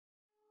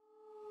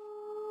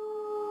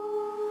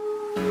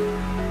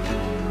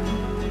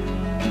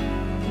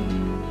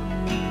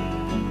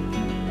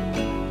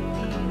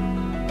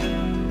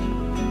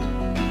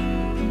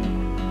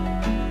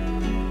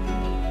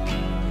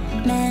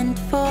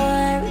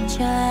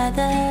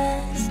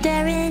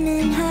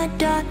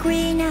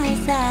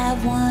I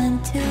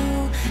want to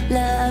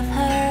love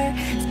her.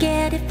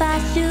 Scared if I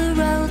should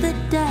roll the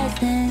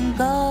dice and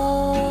go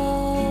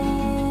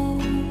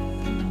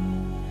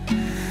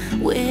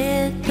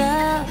with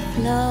the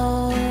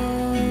flow.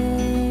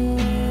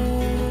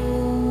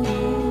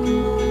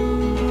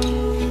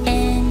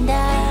 And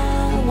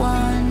I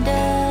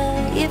wonder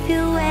if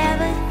you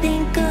ever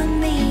think of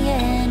me,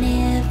 and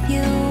if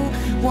you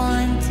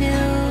want to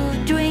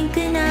drink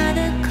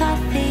another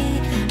coffee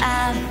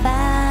I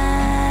find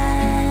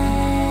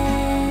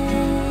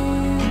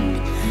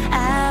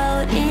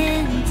out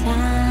in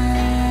time.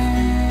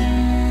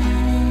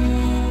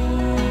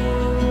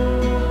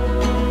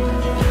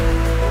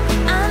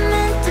 I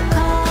meant to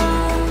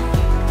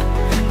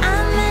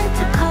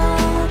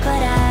call,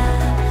 but I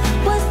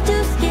was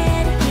too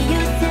scared to hear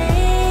you say,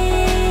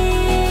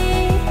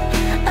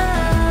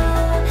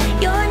 oh,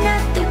 you're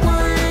not the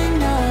one,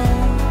 no,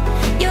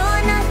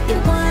 you're not the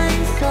one.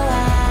 So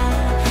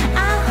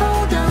I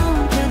hold on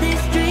to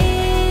this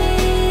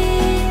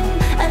dream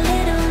a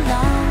little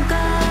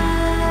longer.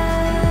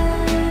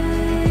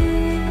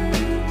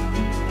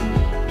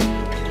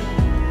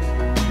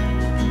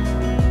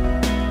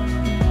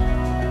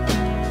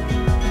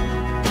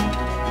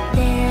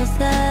 There's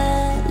a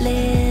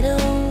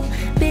little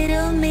bit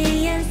of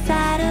me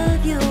inside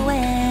of you,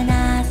 and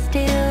I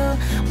still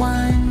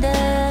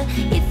wonder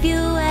if you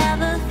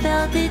ever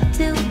felt it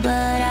too.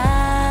 But I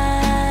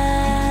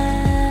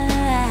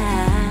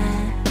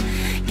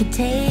can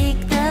take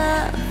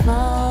the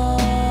fall.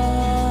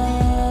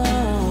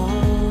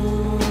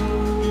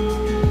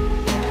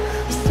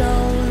 So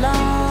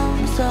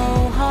long, so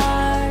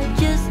hard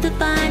just to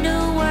find the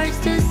words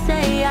to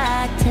say.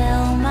 I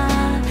tell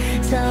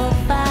myself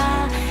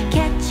I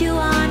catch you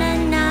on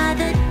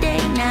another day.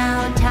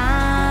 Now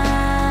time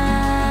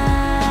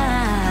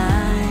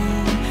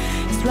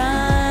is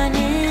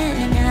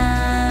running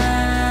out.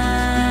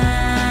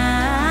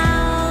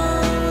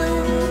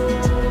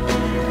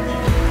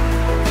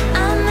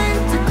 I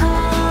meant to call,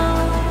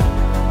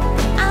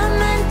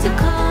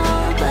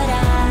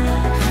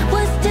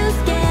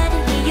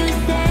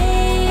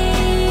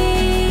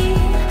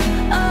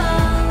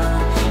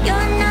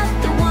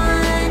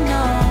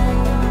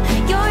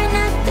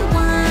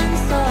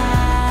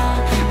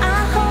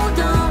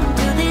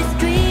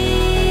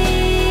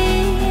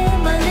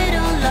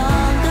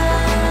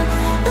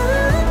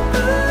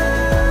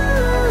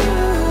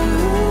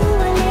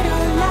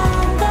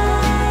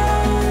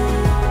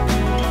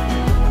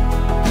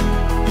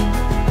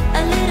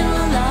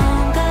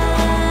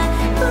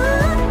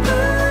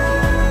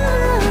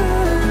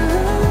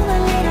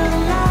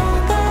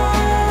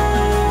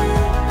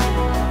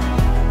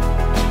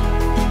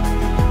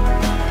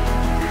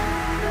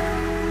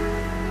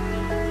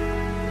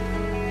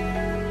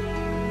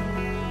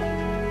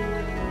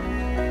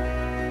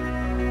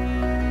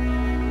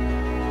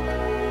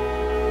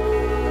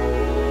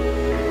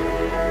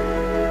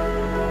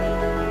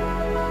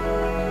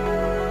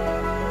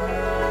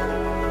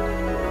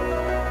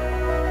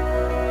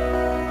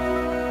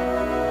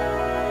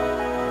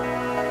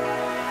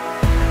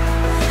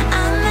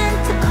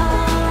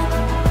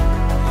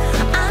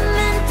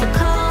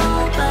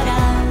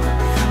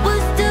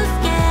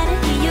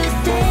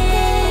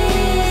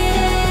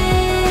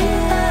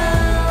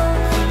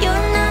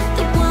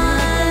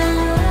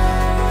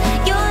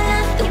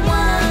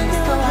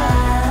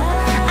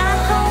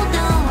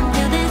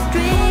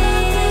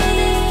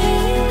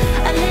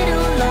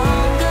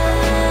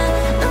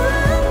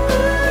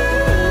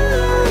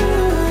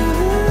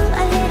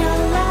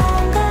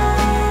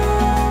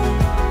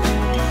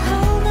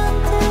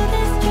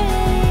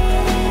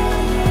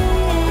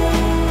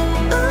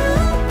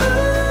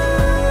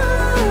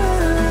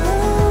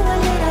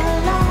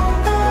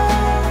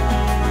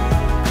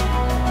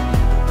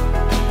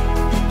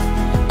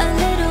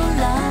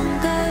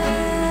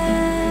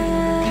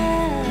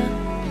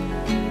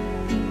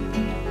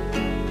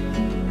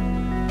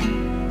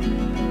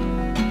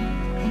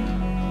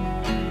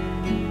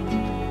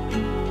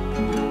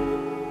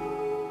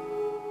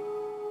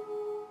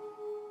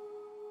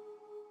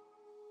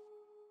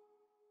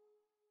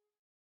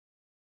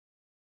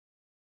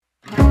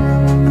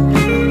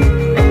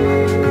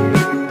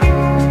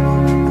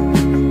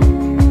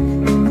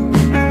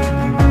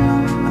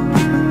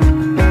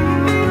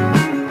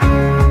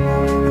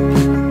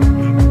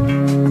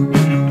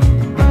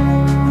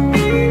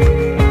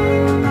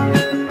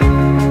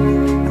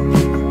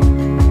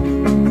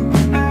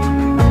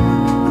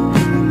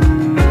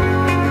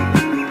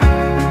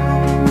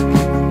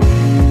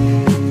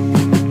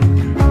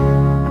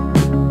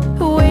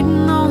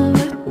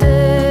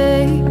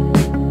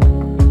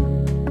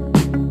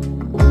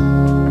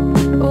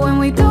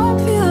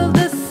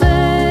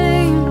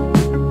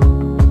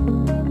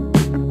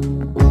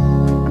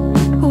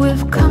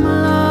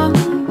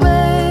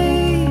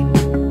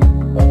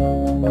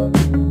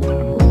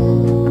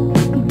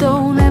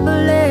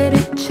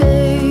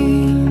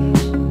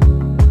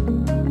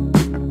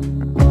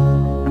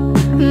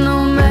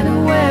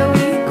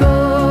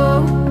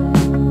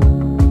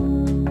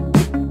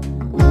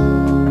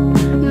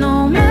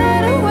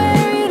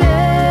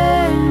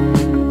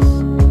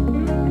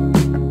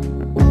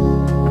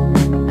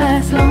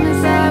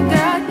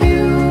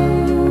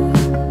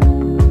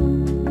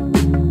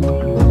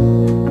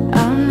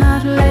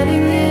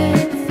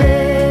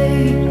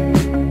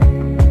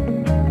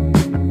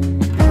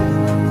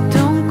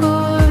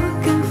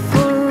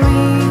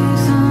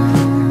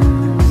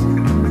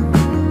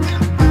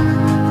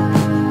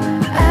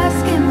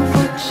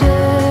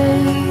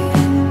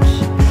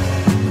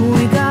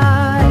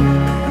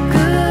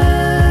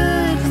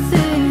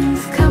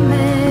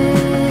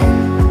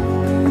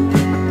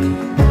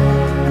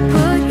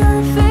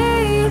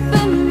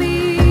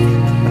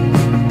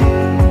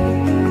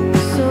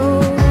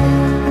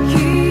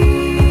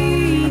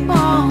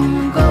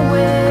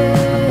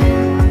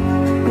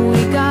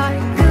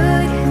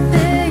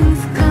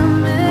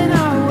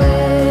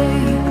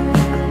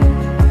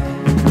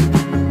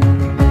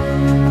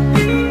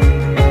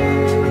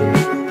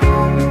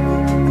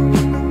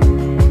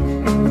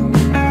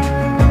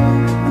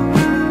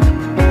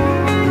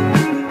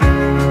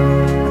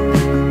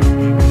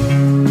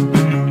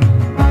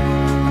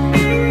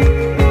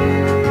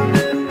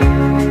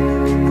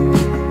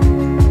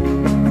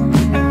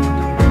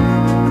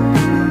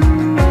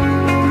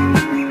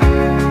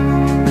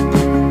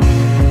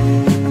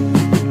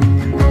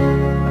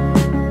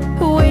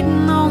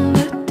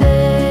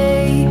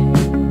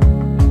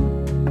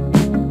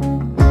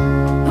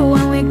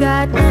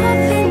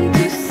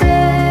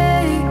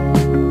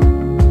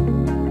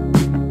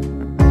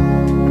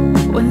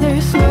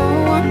 there's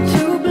no one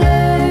to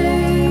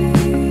blame.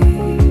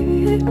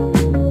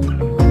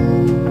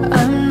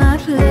 I'm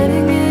not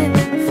letting it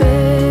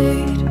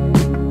fade.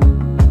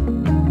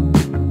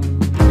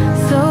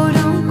 So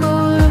don't go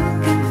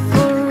looking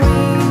for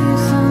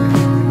reasons,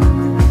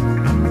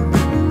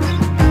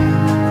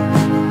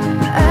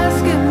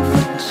 asking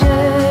for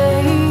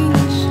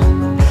change.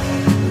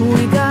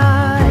 We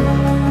got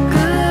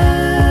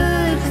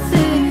good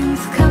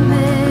things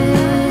coming.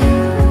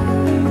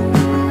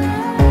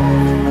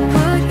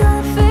 Put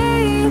your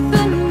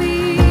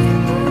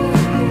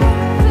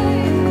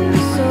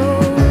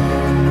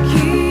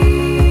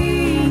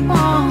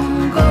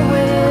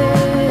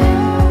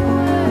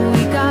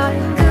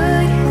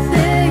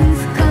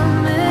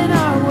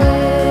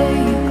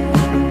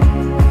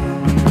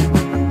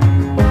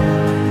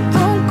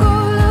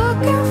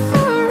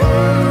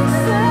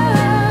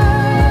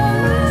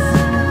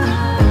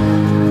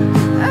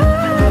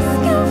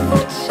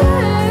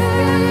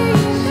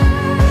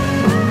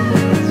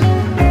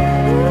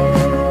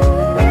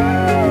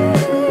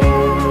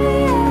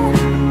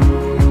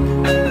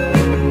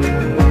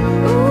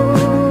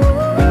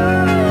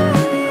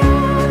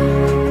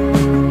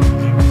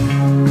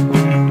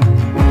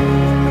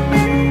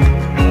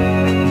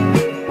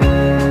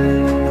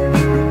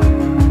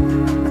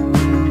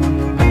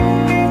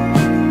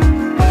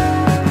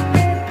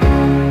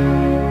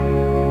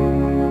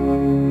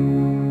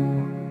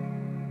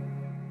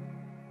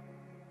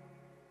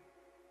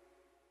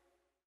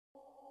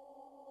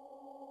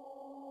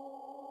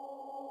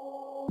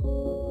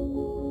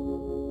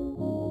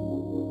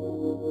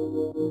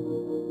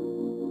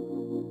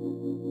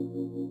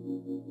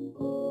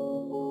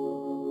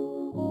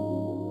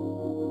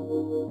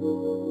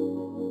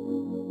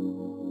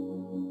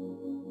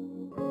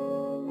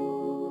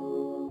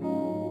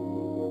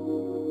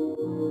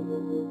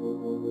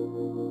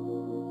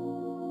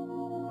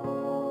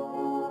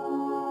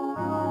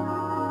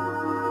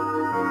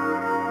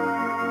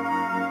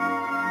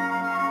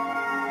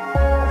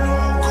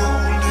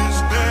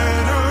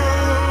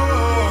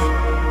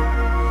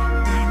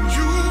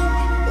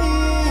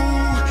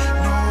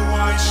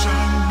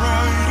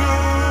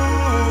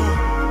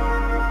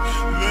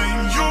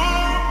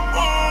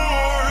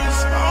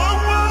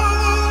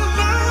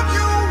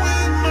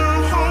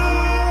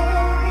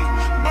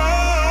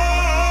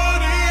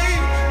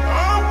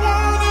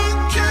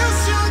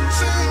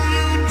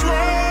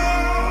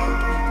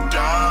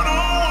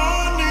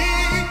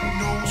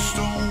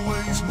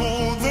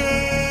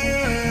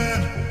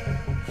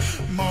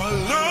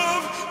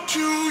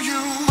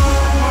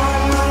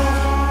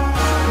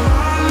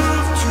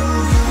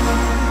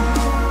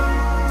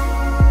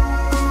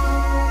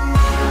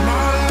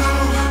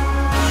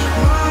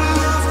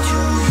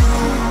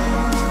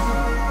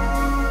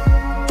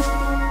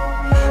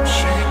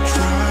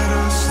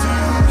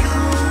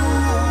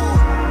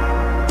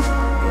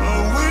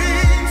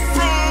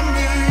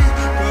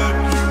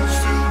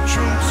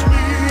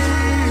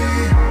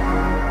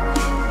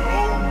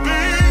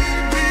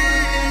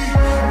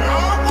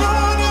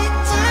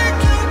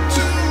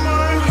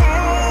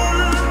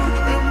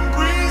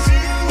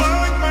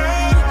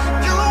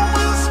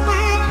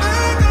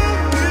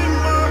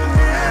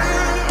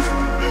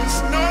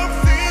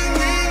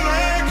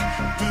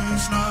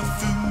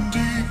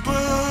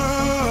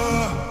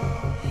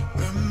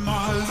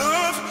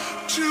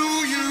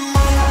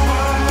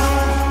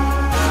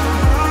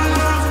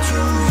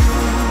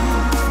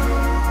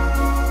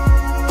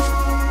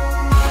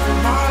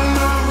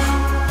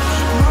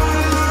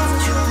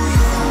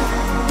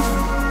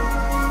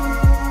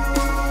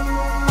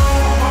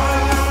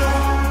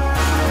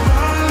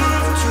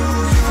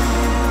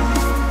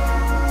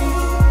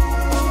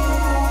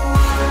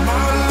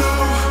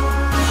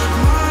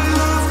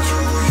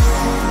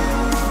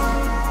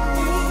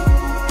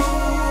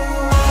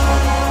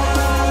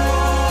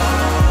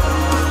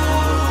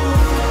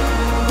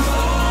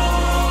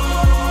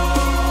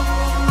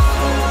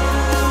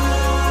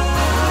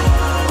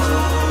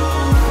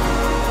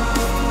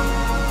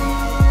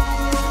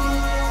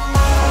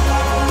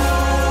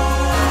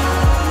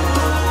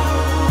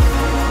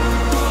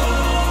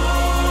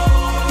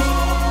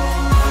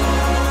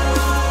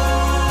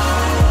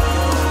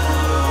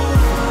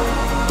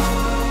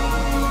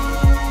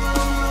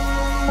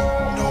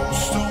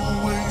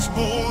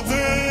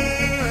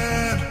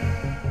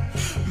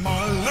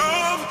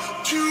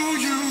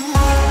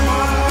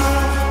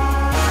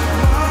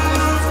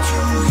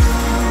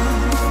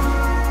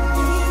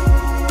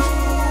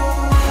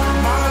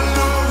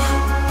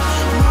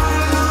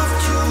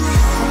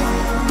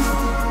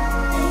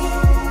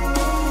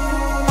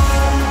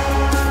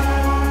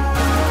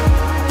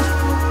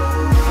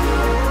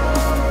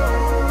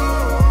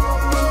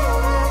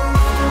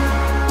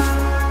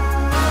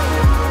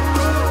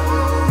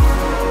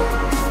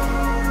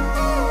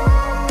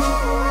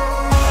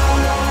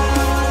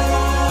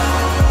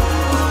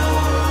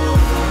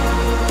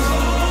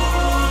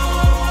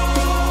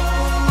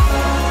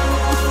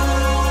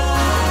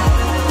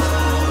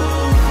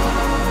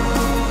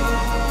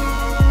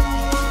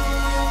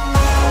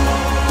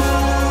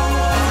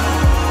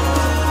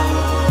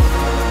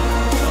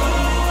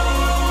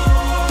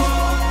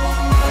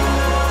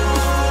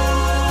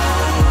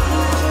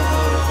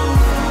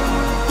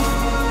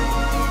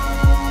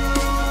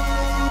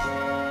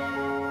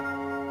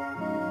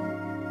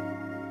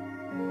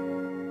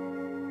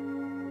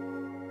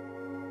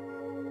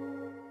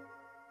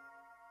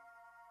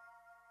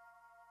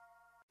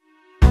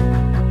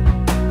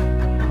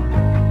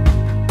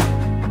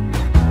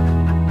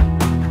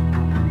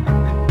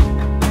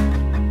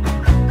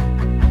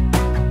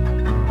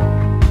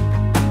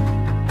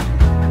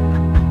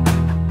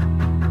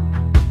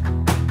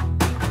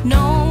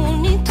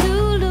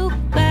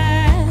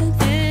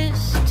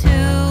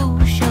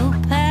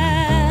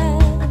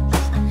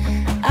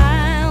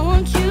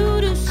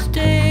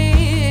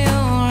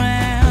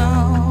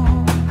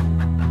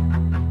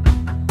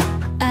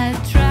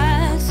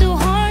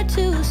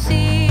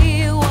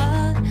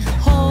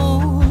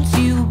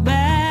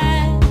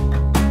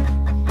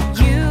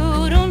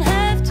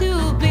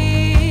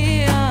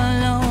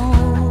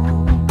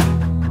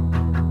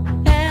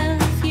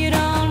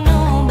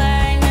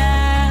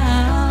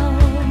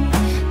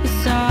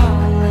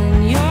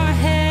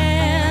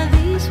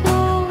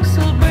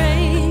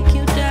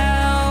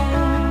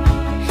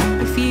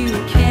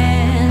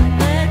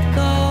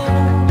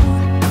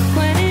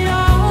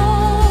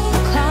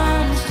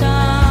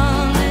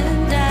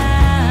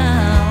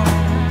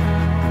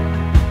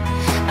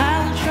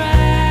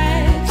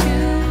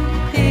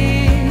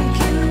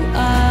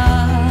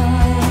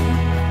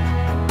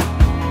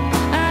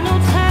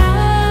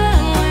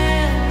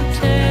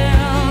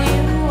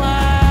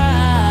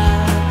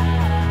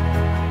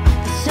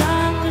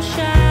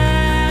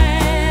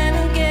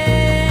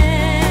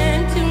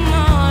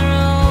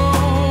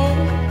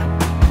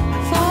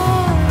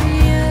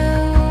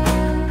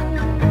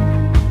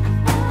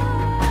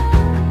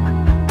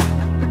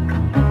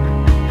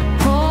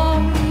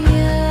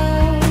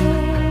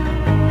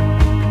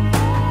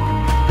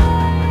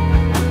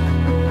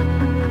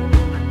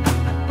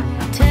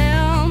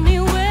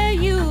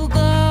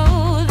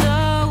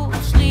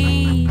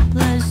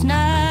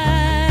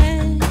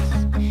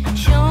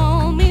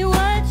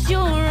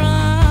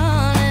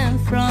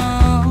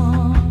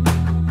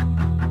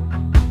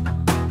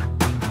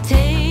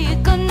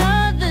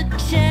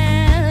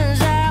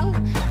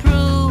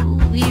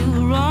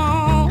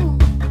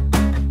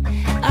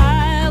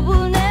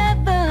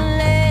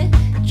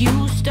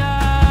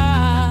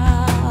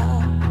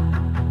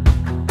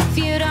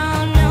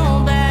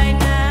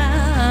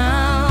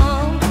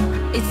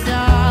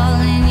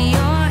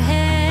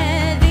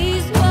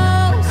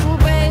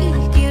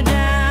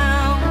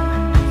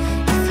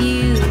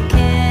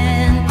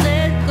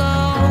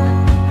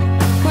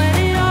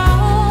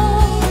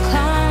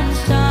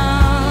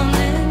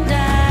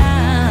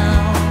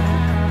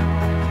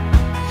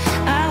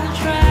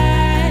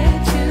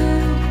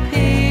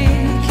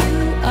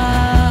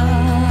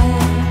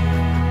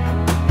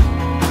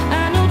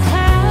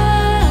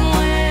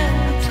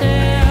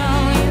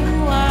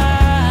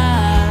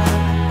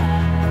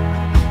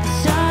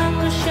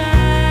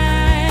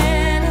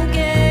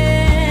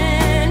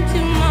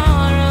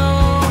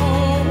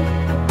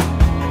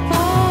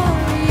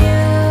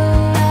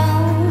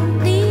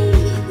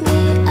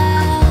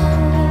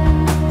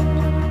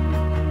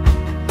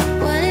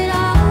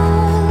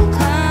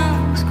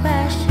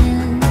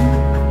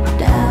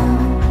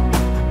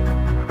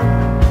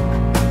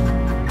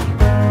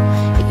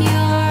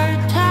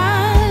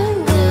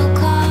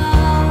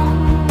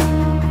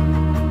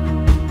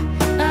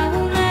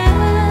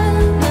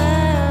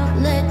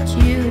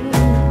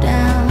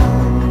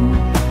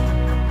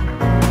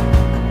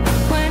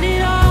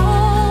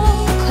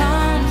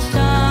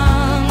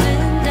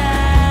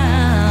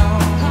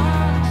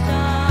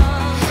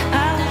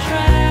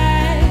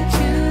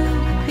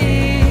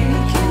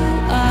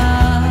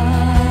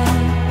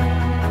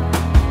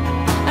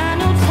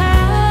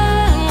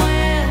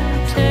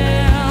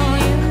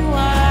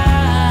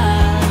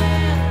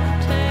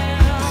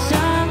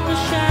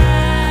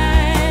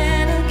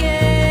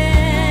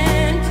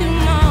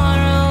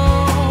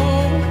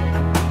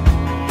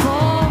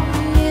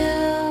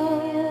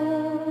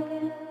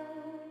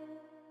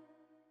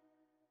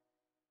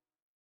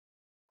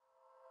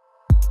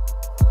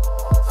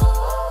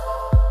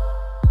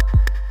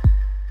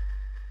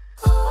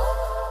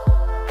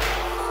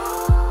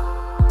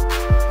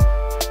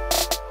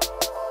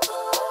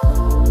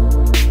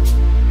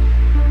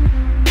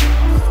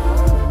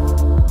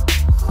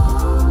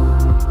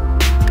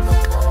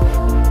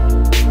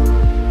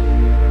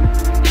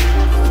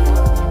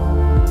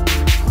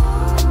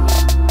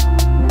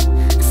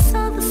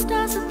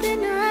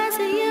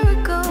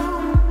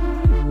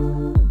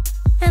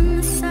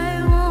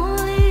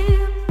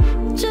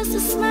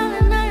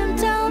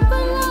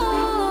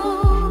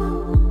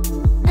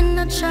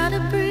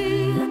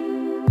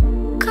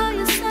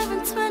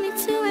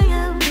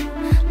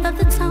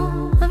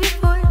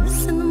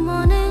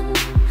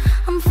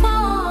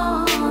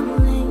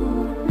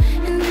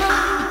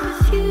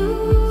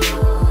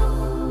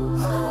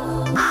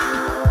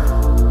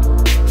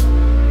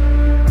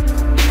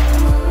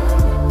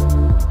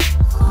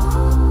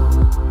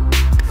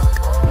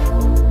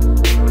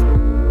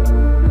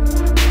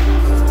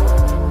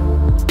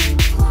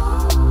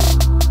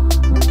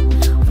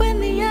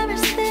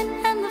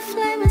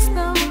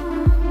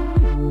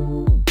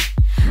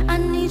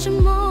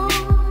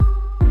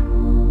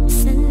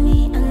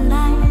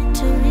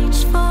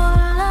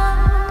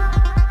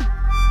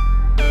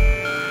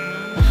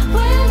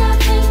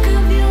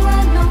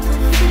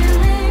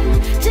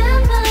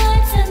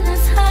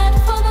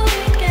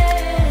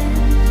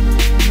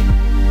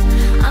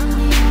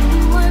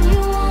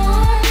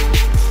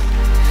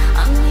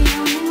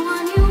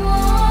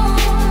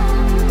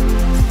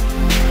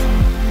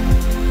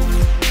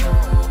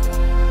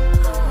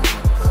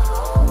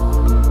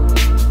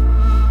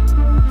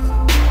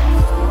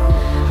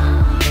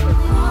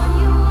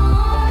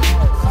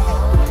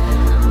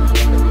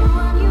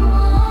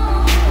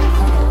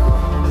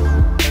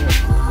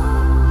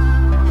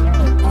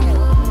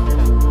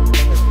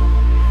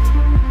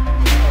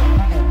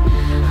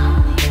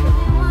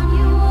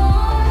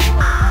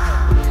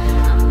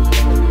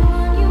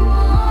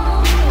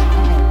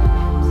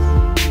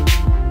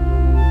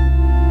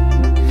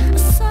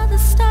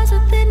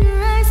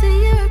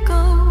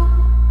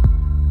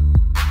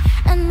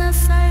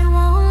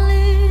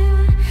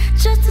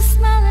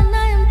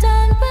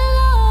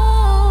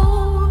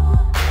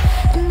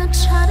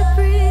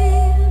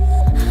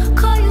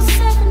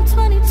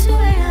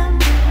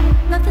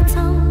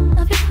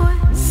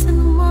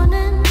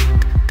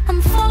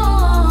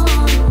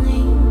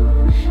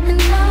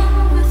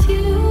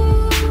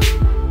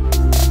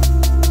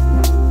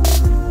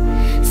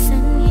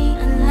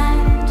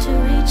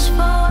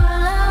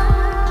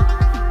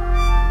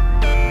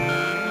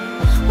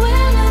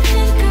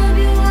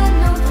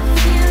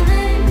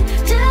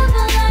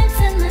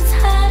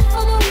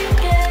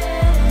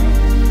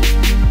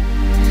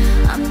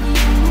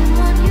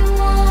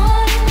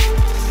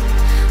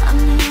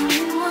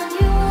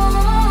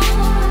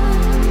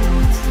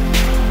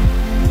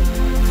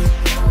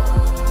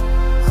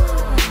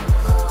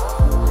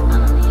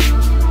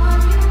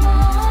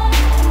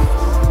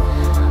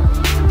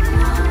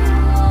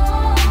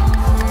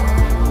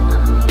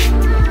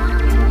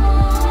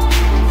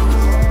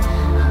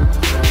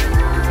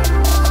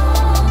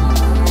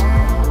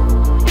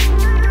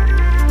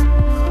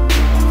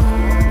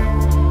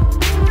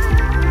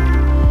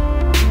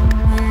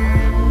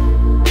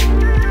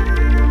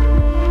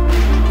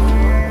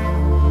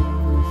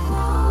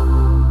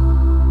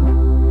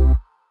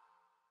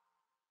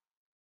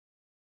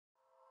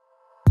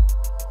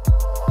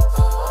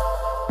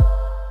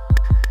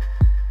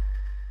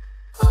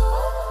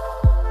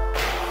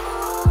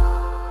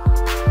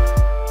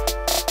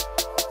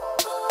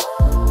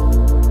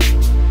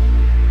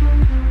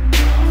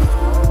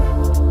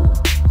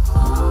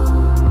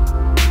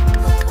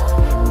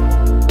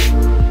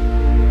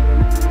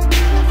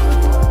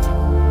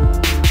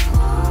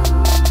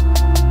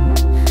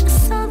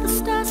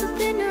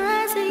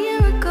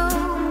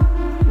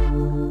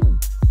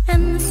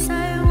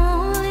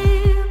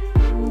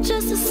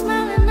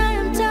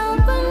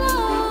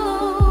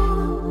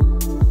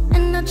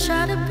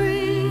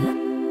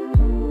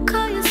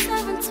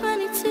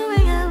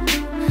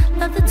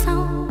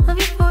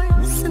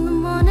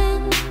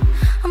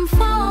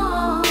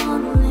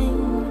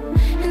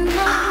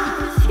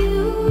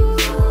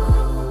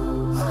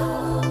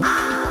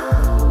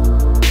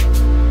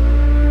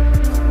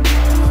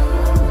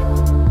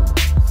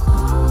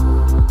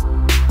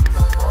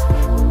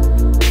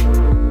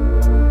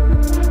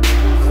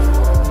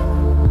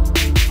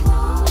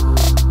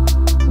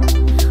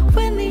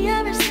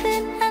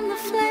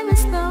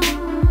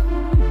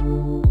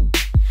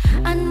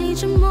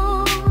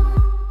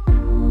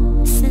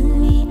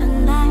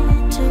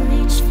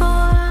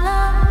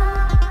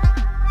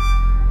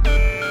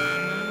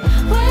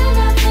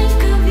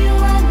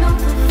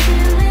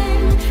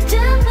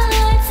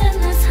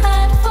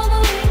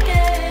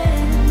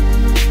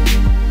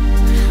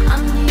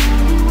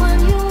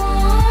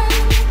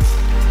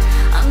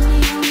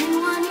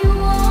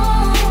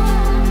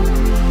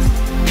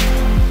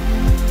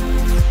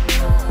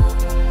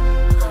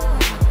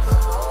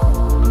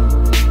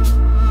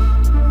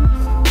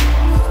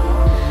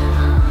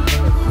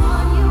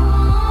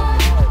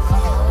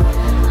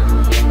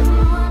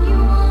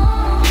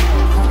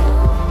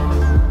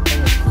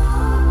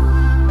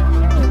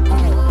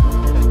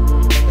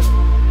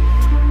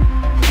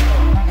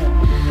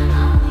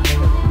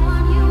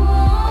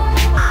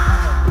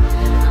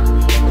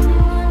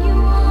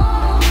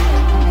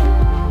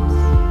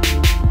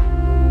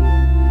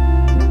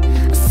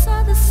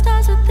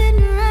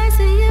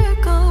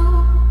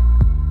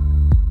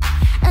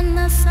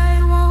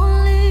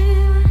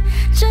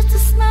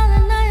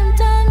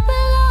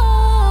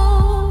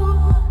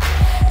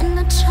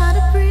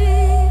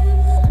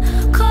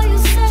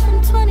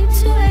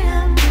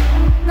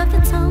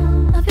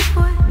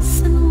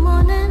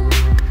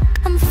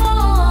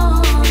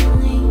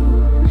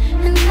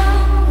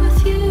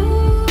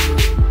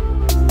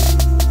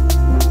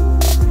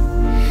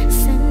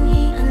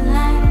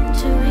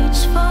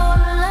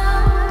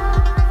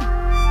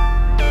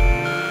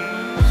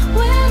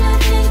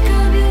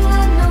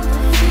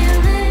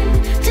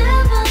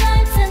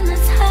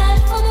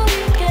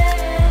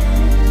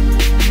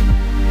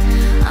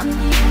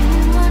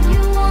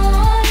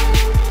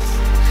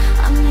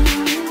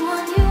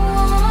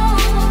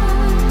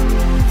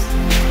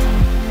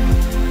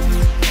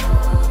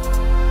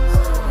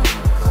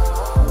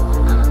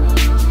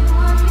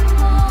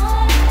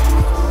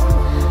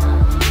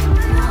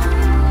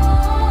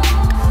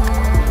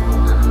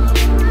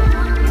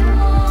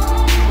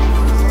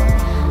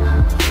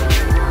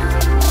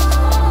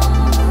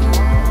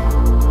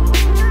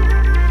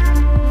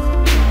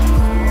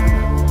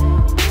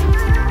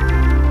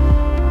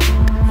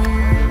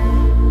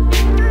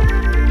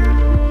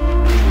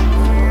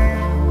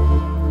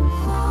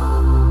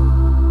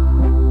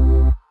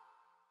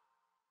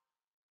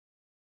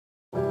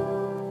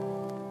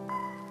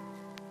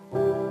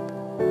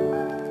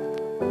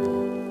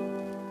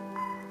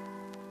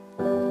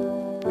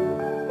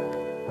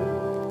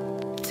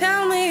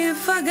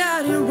if I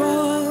got it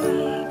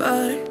wrong,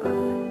 but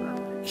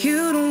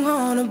you don't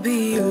wanna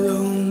be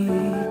alone.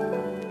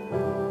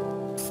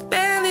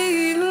 Spend the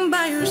evening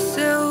by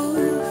yourself,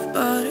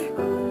 but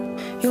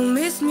you'll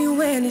miss me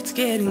when it's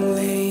getting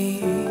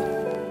late.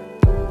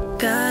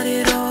 Got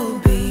it all,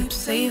 babe,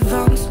 save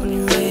arms when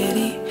you're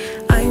ready.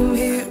 I'm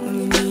here when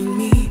you need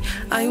me,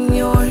 I'm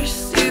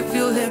yours if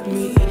you'll let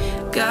me.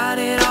 Got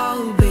it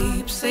all,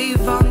 babe,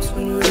 save arms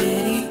when you're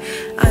ready.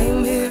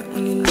 I'm here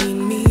when you need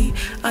me,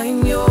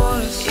 I'm yours.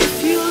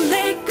 If you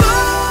let go,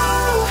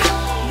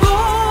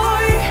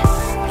 boy,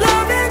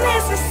 loving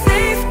is a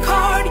safe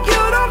card.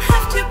 You don't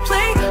have to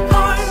play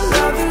hard.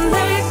 Love and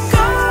let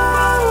go,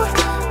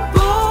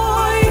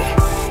 boy,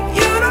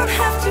 you don't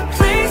have to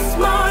play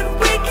smart.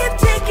 We can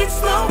take it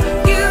slow,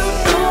 you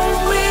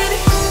know it.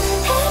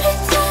 Every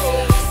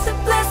time is a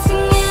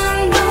blessing, and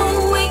I know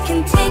we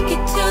can take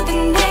it to the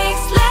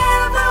next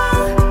level.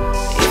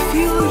 If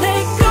you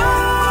let go,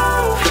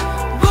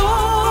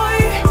 boy,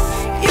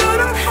 you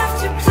don't have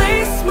to play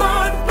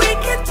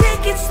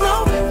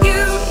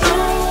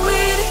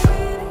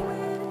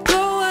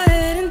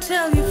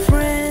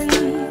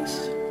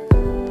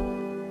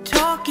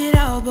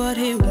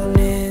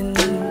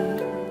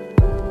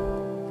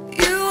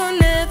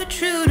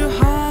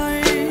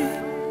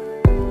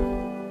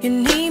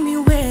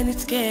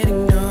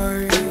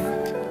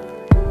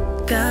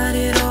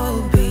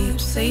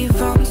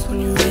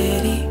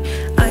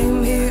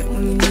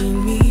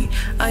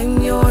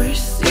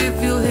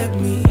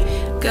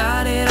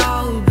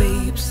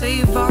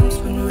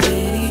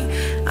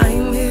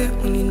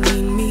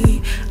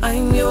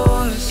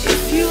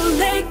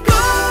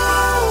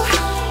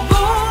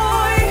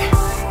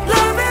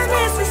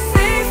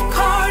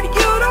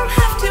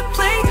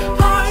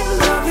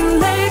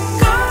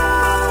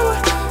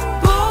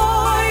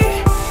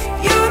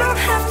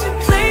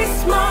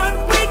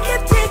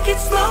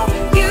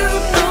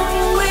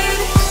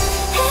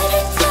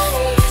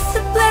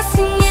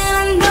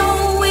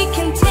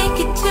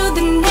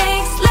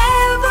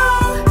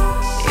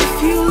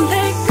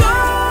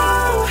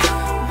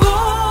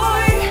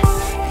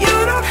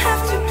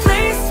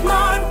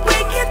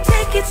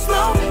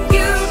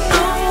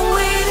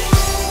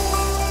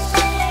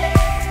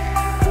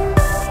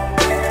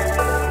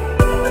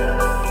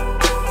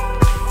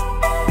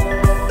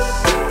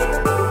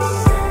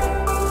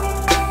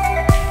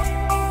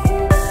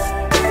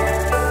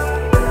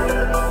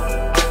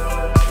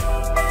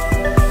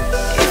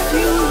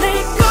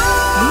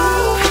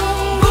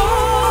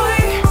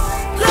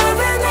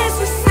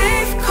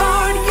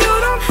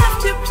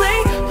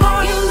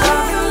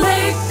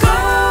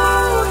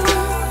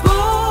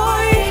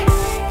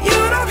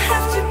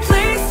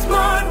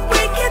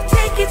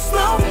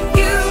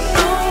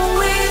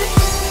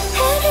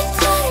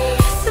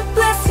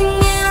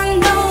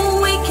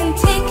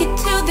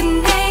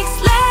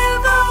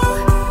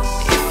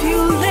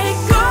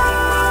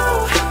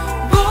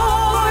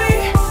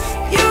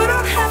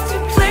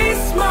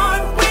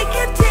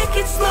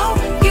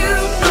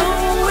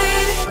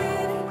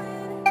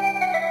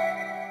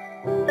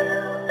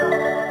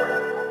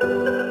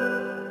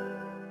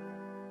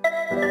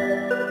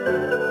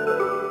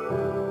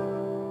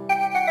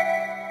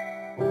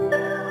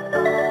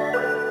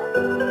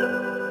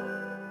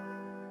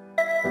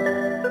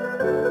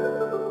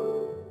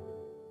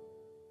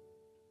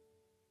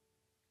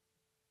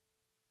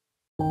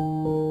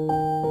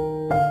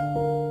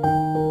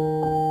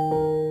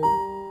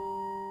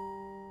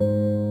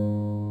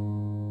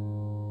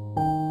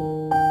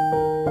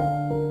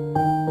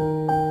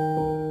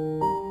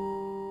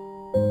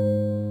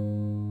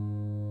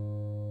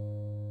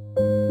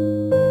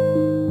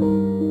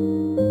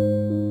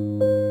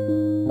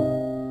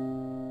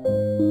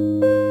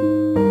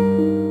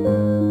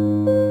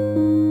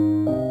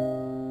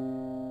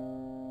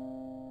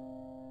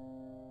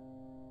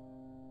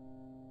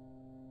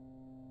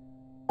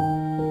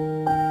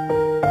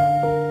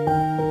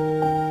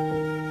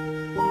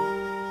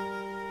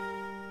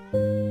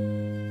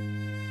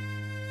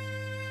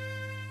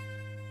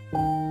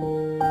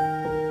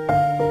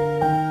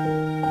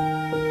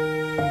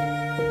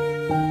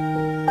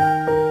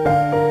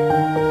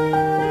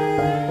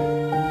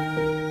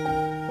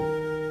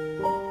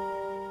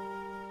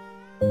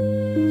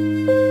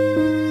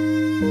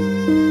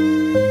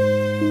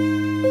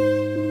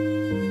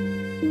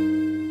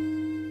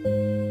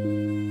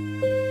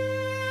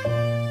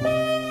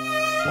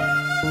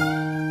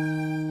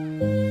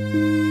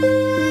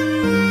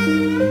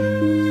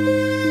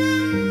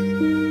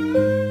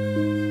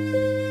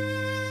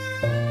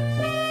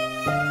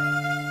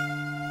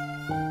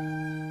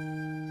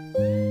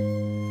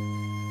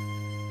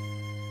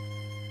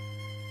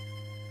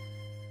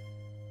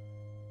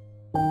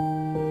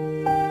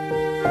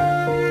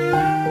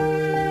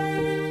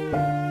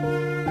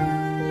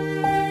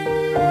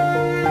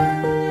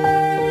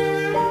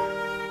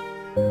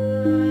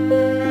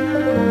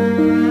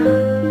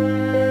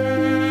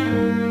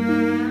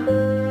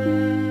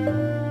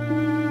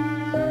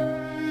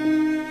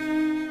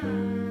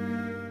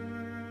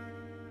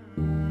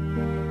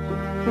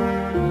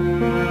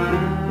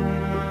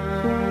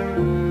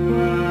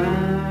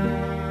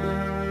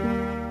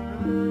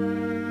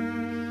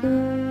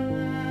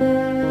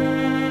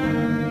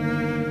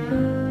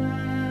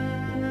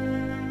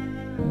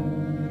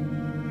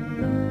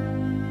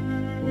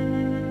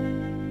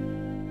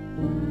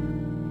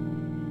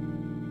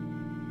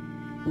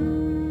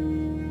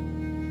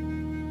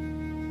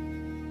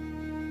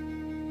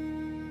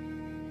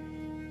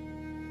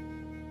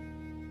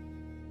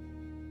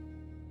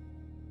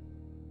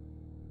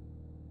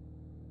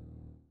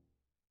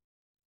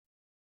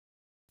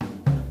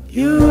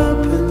You're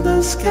up in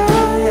the sky,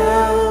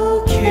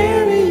 I'll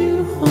carry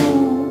you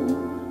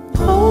home,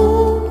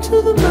 home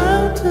to the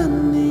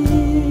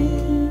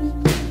mountaineers.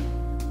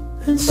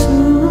 And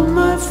soon,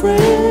 my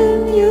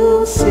friend,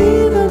 you'll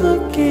see them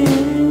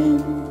again,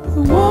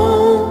 the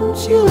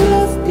ones you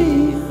left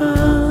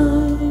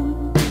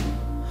behind,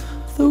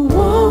 the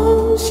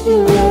ones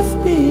you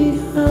left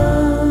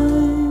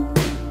behind.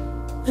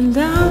 And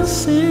I'll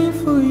sing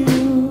for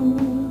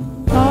you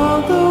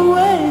all the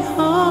way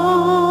home.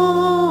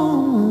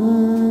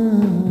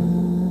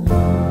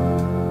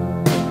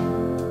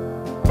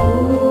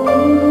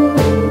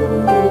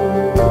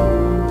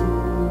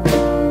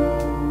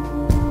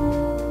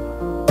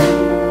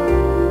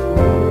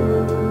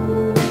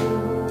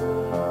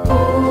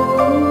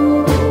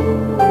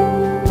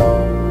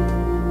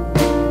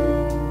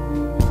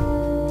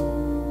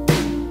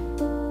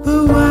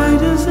 But why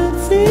does it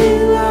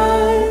feel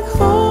like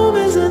home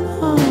isn't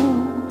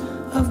home?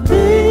 I've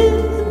been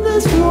in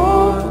this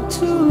war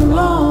too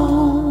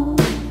long.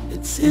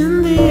 It's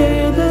in the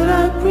air that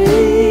I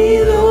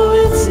breathe, oh,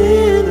 it's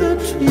in the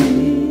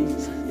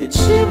trees. It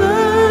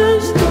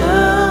shivers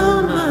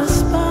down my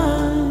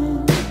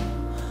spine.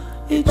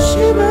 It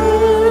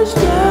shivers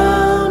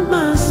down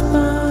my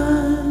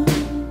spine.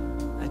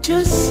 I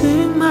just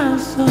sing my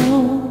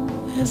song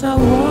as I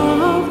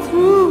walk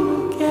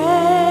through the gate.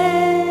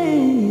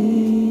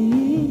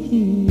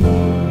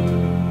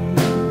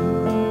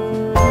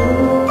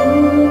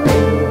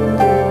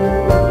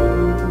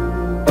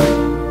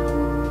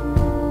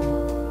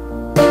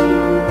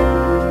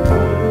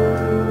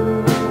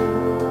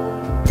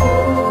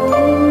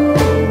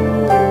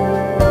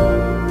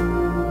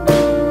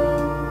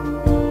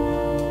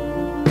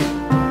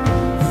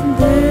 And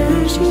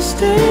there she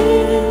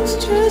stands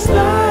just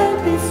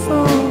like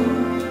before,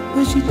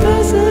 but she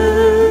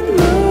doesn't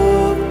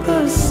look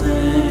the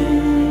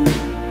same.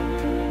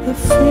 The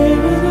fear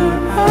in her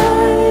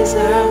eyes,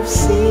 I've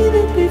seen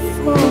it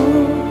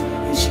before,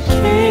 and she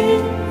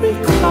can't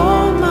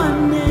recall my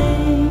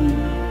name.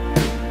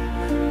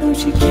 No,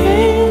 she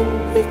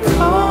can't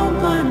recall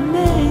my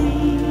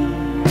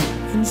name.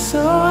 And so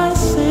I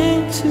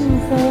sing to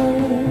her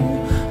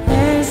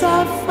as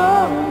I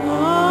fall.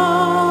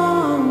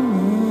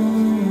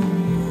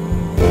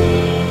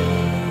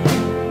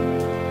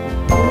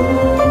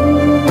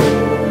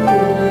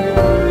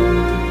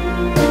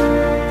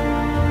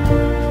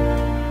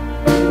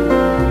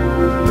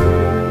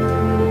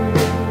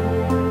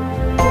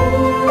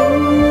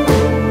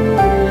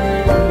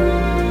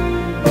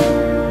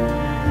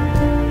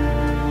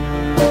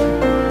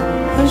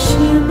 A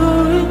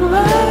shimmering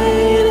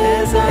light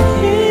as I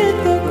hit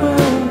the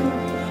ground.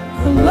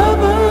 A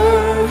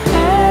lover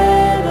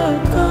had a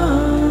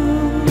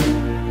gun.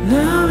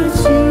 Now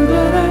it's you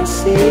that I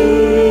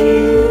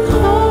see,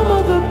 home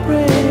of the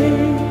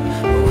brave.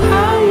 Oh,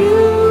 how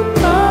you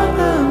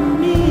bother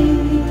me.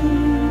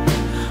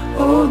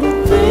 Oh, the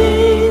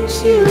things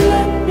you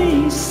let me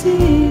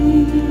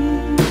see.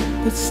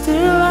 But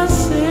still I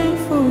sing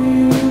for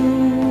you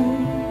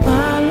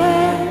my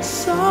last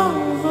song.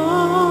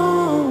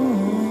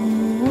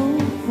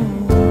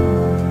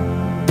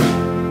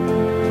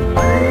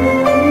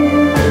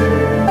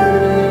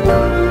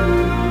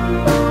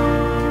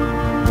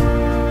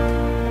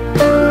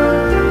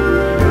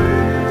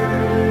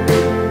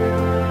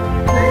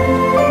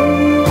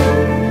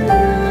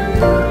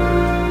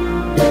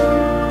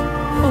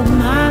 Oh,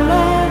 my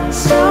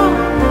last song.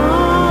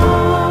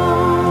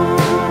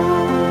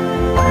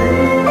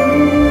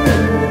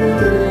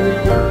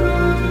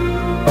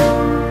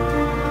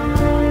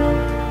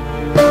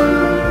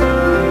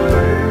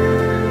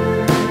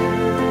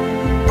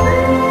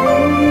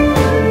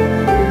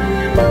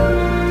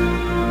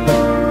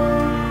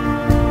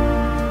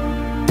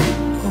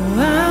 Oh,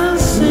 I'll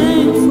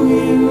sing for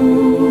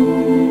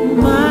you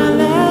my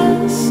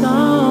last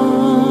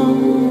song.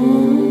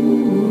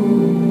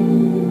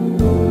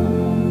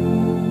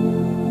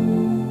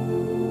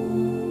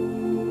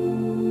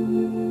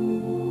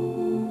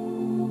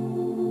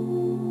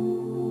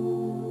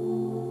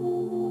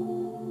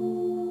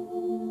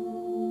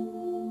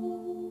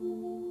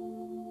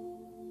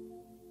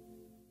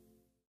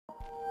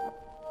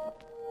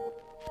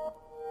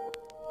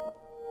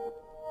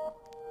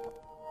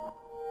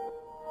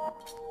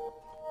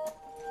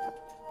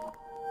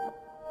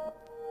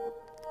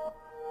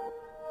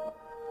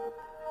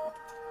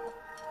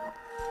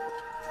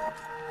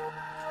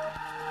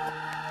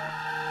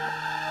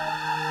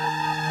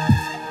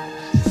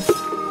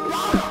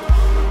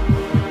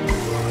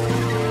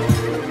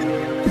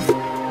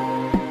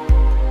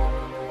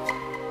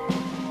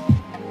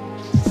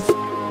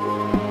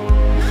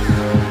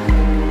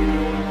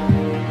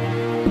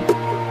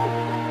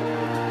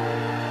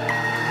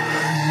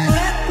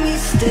 Let me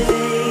stay.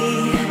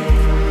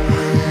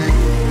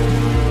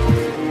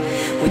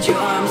 Would your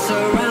arms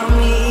surround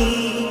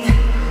me?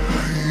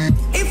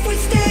 If we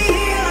stay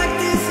here like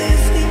this,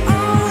 it's the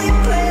only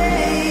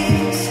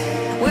place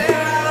where I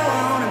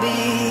wanna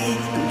be.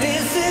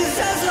 This is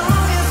as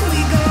long as we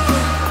go.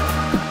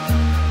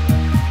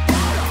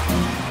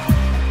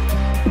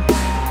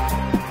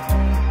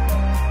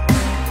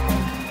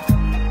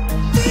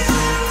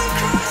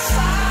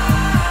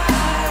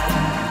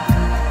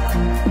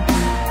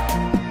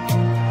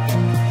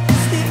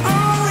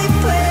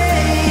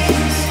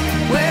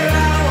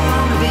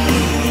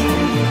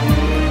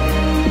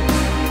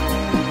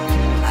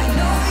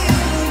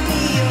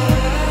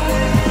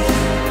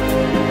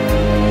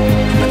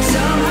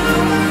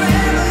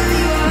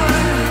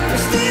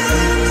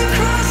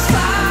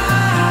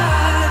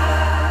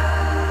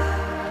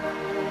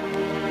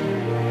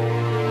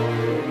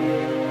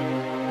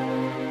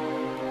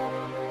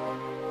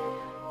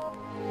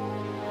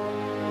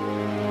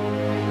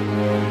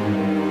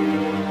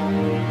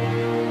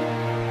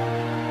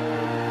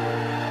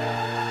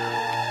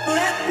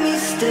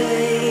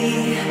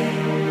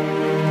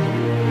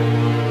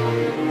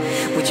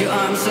 your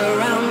arms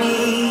around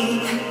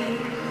me.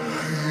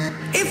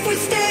 If we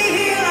stay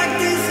here like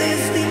this,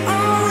 it's the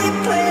only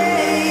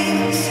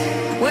place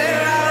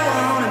where I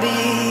wanna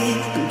be.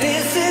 And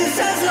this is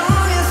as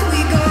long as we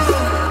go.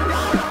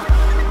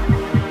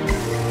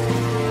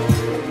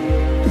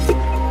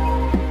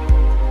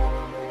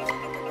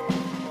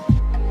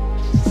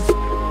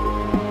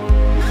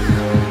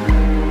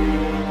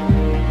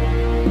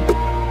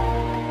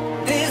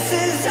 This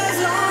is as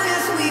long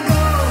as we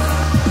go.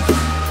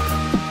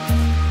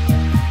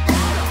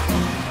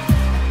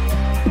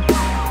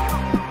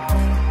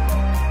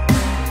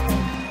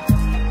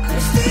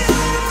 We're still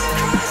in the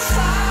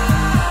crossfire.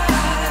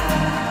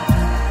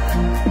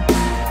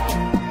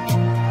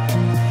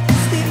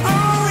 It's the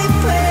only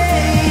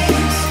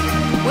place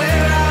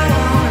where I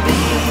wanna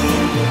be.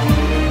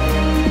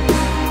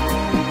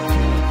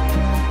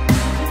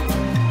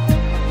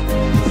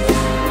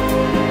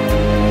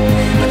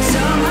 But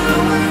somehow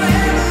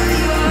wherever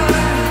you are,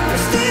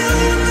 we're still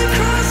in the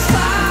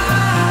crossfire.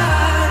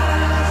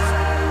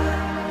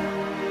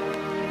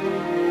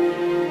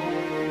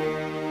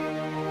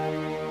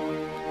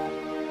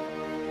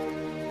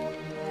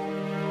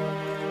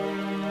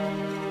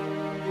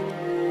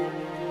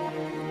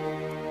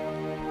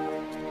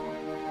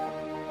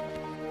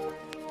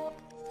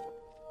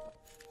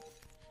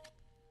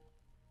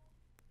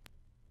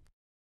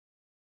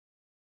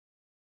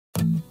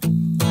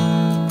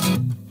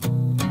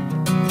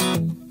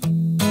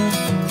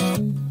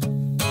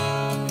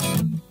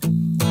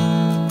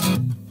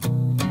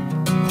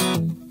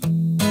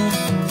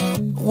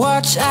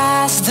 Watch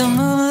as the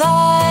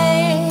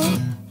moonlight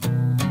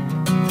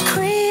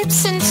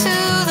creeps into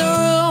the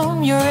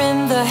room. You're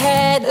in the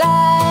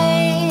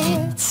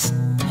headlights.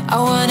 I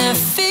wanna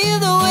feel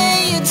the way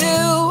you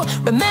do.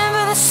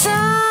 Remember the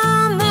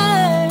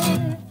summer?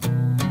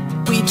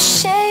 We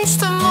chased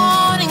the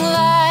morning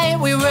light.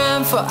 We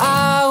ran for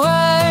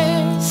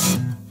hours.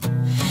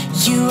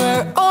 You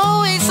were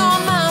always on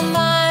my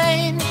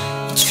mind.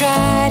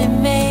 Try to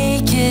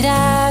make it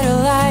out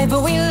alive,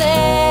 but we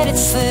let it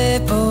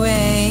slip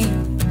away.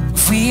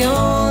 If we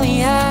only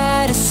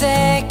had a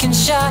second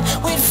shot,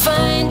 we'd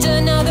find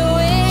another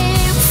way.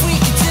 If we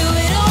could do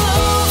it all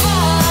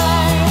over,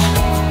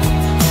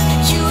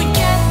 you would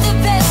get the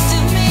best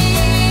of me.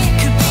 It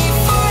could be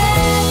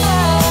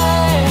forever.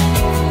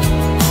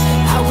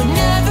 I would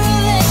never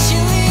let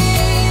you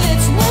leave.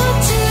 It's not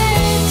too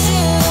late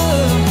to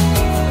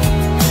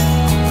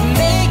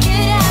make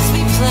it as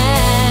we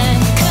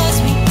planned, 'cause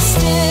we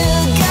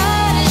still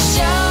got a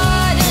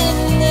shot in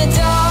the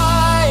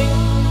dark.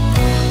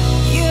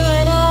 You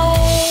and I.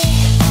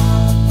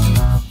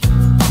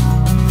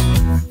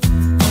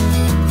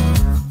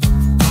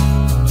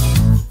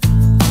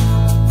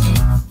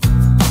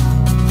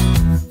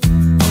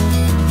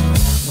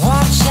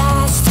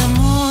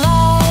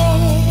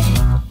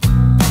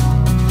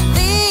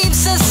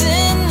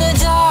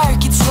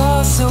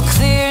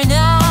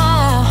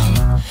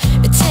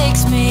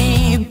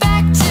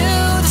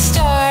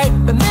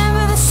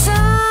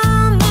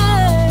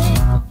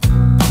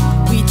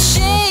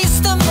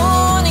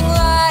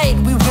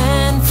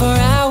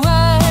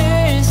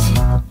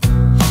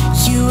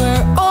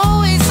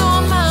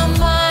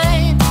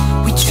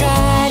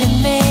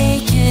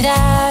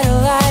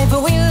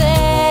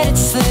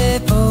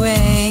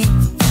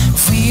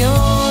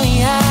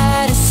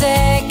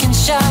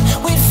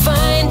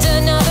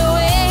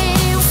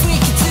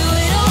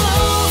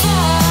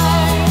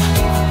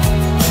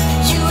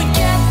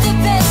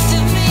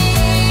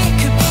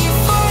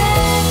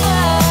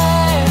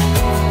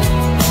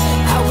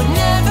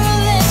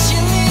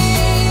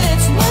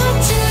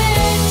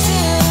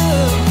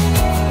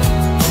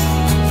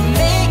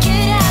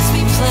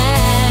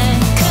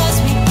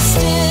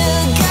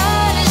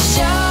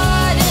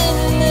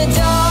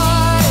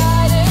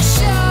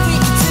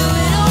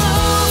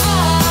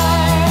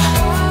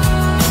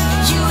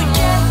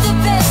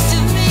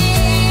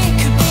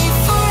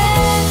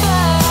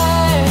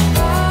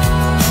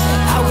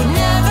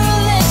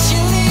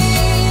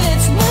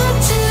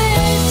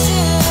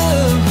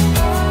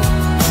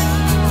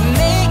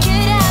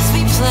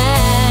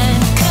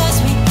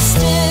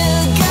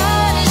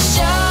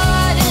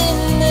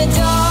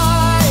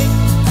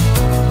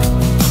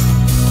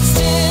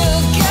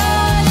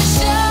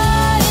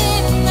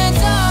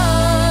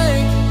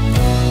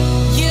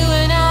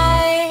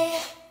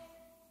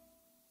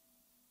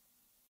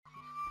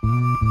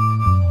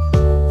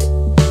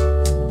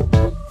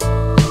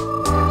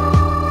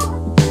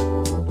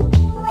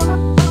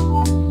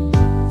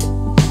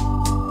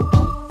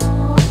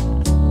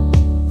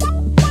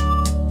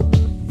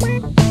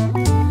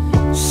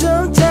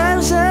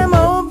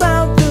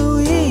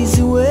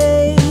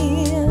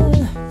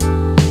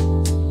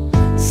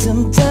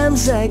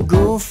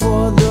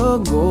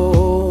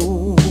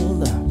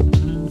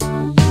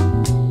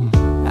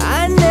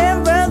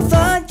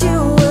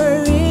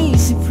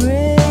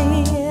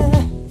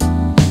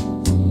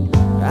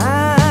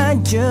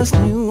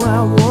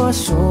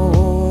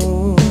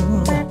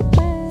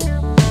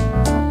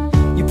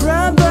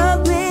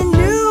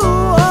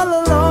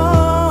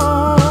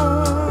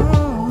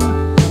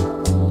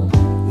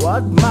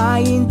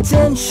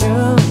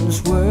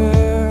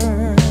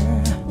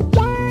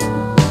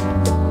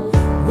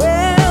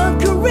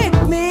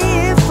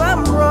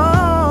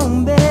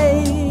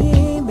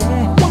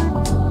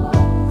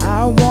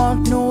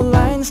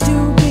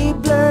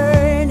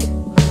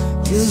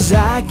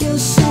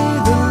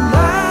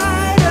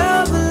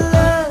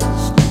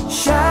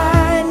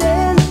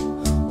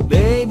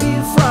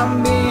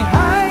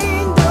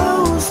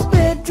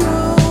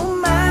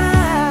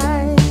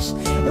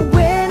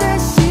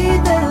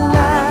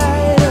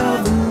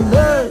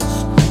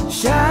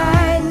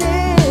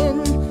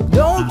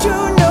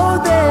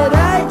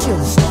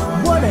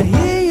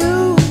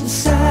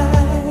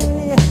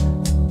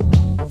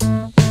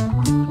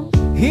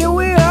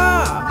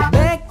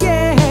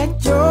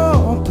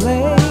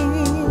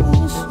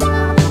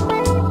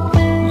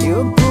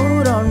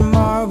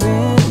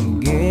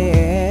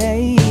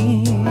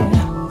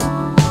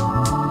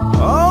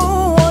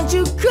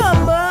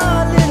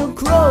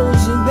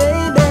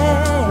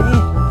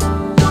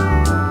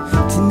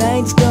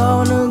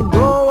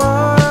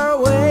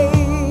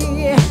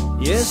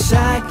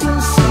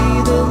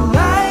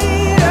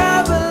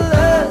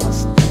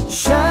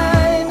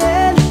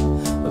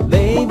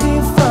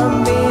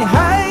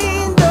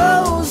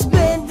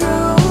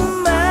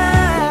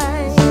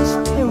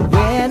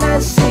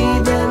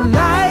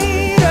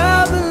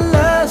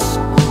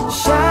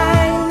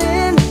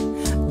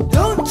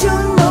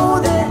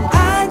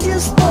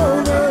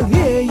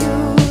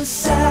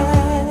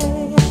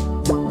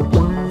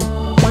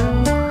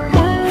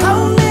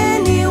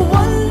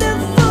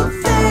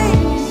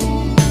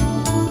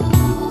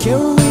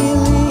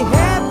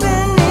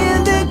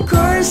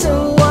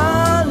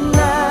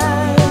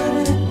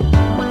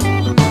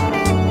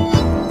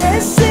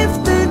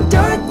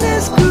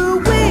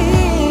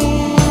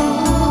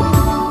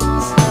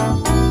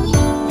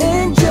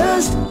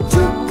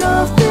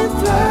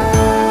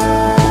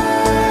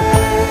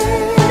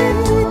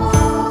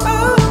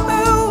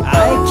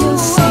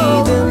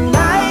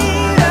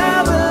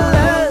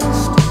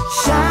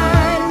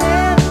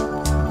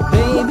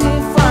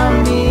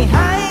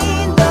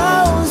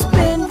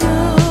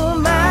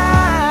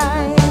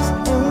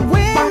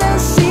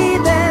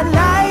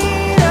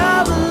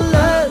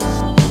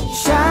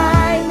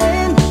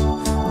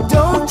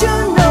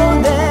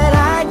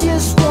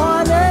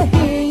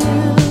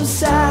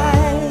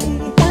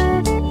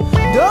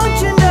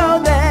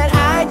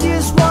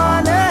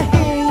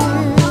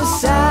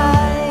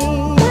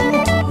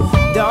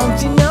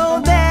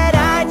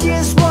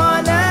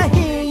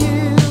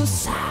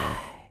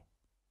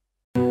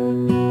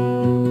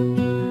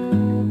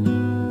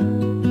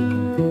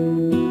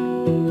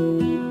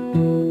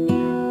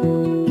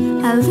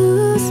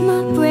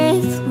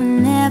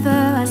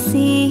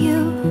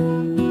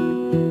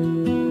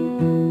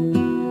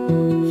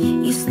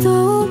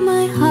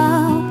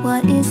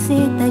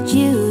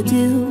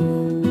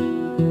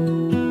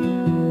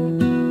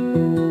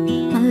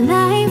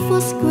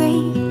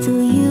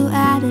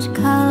 added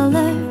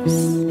colors.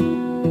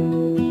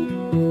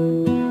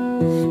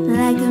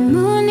 Like the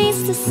moon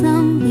needs the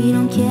sun, we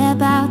don't care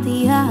about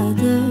the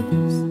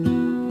others.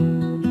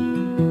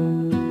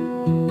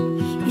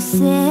 You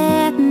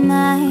set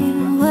my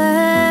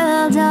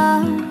world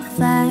on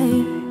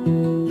fire.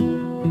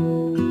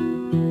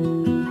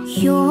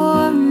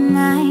 You're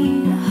my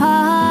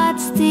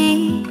heart's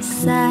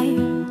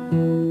desire.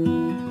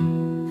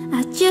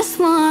 I just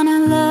wanna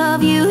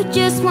love you,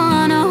 just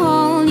wanna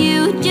hold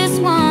you,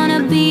 just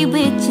wanna be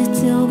with you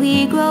till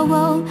we grow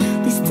old.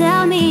 Please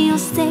tell me you'll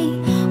stay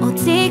or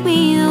take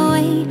me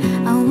away.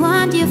 I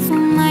want you for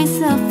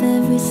myself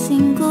every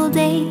single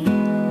day.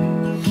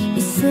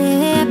 You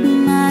set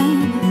my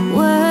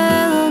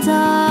world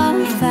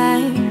on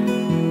fire.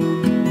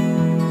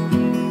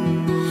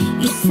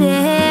 You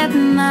set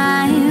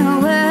my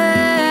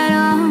world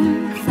on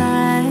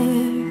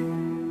fire.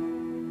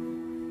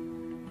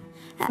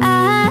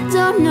 I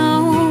don't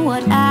know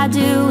what I'd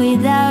do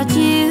without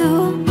you.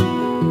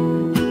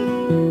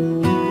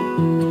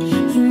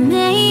 You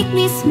make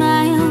me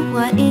smile,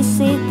 what is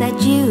it that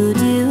you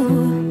do?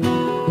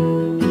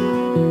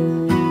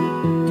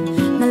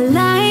 My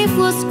life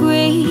was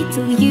great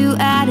till you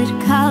added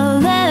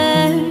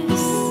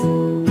colors.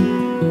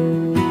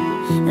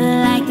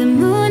 Like the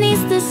moon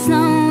is the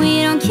sun,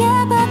 we don't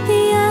care about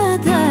the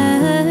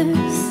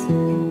others.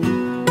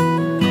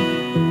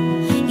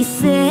 You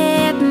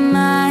set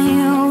my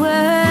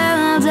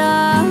world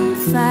on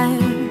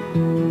fire.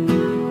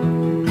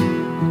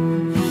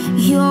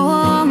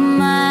 You're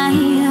my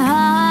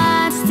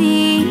heart's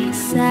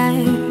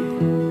desire.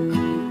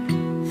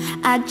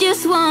 I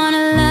just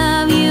wanna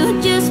love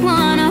you, just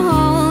wanna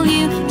hold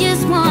you,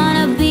 just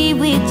wanna be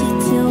with you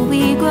till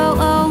we grow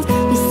old.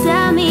 Please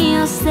tell me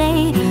you'll stay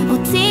or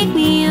take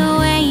me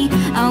away.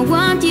 I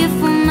want you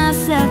for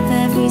myself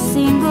every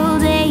single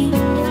day.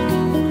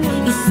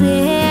 You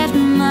set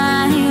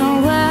my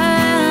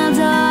world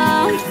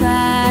on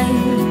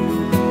fire.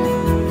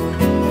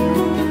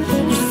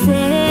 You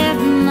set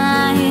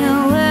my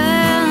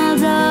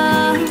world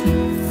on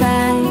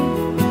fire.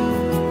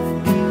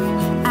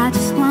 I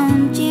just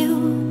want you,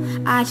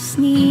 I just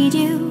need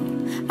you.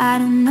 I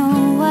don't know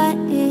what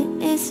it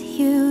is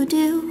you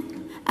do.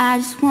 I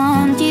just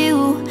want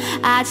you,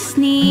 I just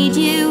need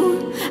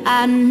you.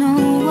 I don't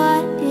know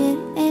what it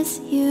is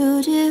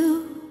you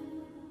do.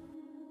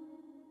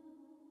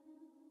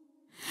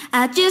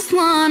 I just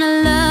wanna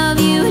love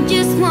you,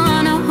 just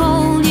wanna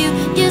hold you,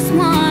 just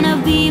wanna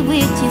be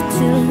with you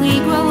till we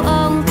grow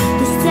old.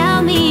 Just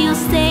tell me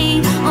you'll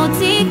stay or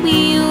take me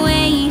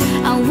away.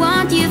 I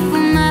want you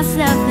for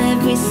myself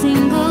every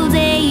single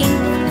day.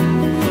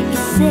 You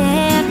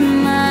set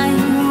my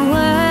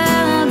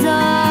world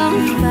on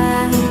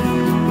fire.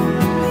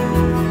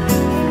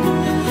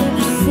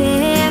 You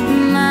set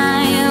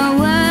my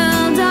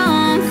world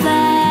on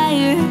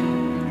fire.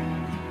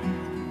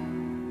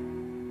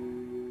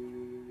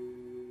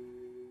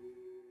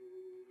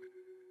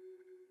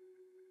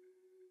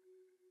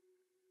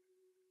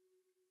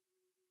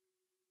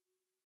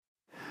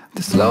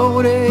 The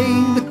slow day,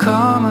 the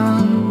calm,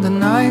 and the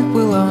night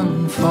will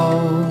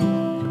unfold.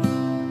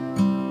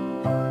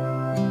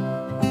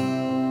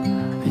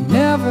 I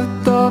never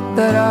thought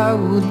that I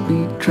would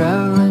be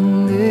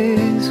traveling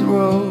this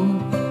road.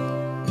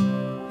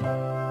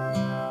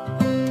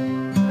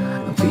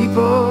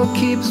 People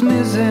keeps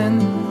missing,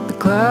 the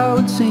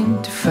clouds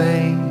seem to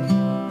fade.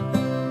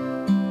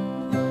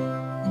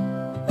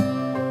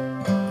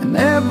 And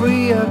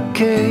every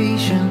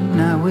occasion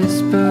I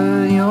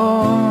whisper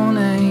your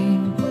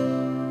name.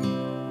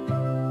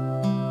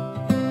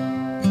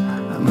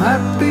 I'm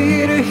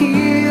happy to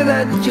hear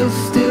that you'll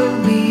still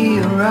be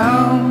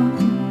around.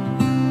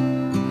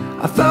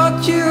 I thought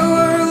you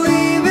were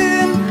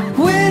leaving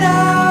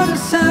without a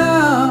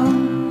sound.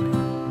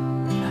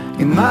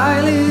 In my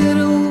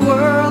little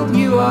world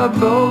you are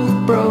both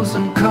pros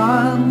and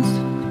cons.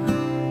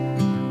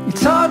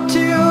 It's hard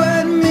to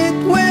admit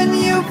when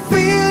you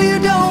feel you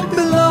don't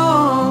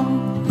belong.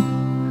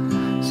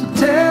 So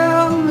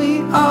tell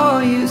me,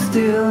 are you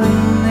still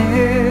in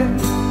there?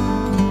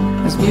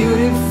 As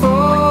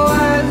beautiful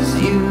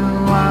as you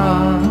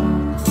are,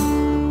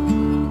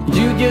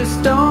 you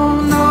just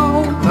don't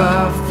know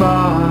how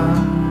far.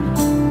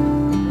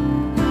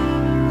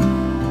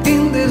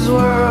 In this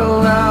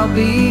world I'll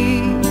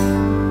be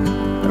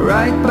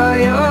right by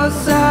your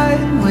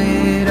side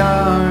with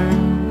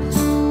arms.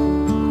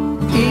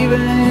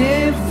 Even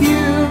if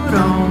you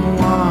don't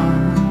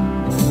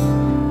want,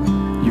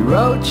 you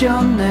wrote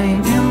your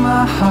name in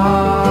my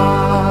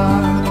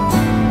heart.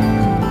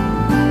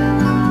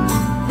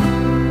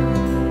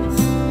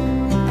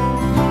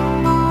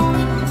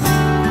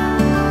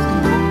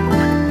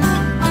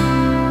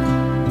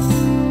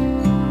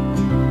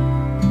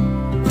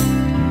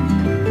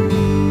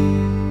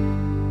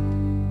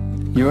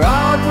 You're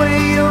out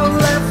where you're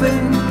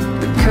laughing,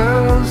 the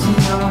curls in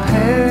your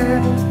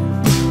hair.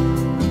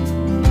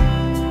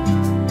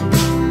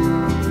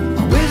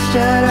 I wish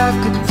that I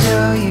could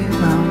tell you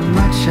how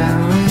much I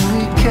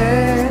really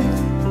care.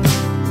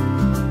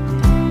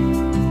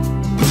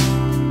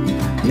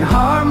 your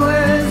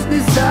harmless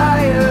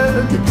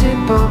desire, the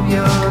tip of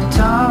your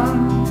tongue.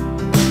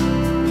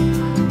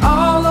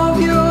 All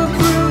of your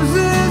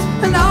bruises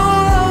and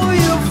all of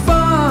your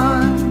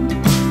fun.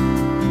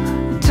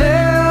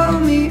 Tell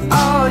me,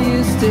 are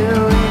you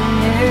still in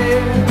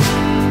here?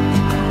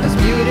 As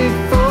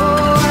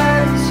beautiful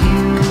as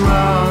you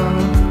are,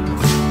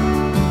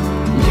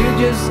 you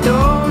just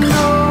don't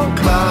know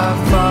by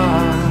far.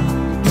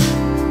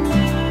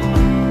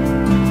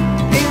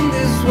 In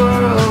this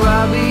world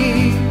I'll be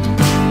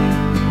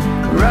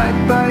right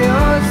by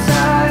your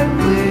side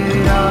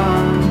with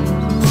arms.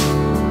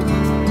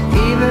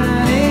 Even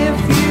if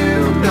you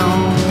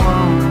don't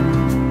want,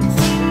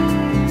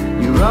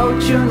 you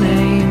wrote your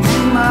name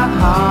in my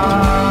heart.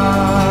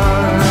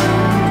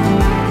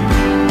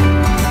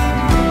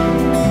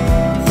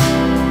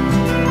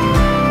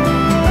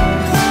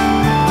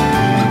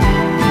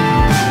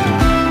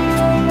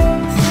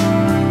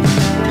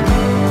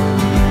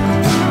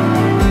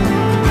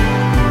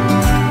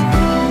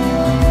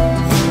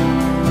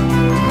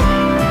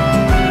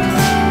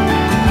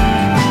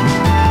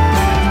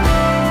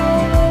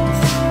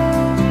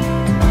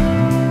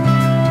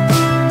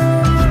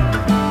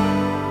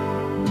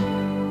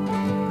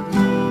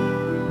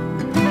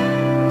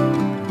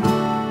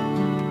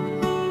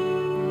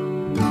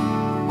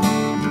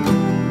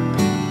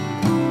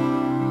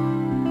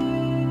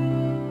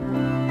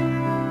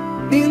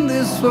 In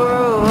this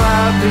world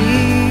I'll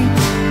be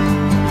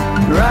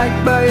right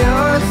by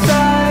your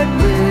side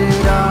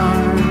with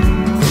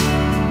arms.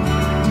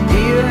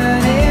 Even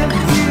if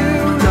you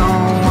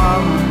don't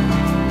want,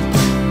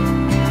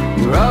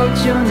 you wrote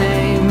your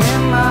name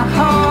in my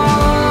heart.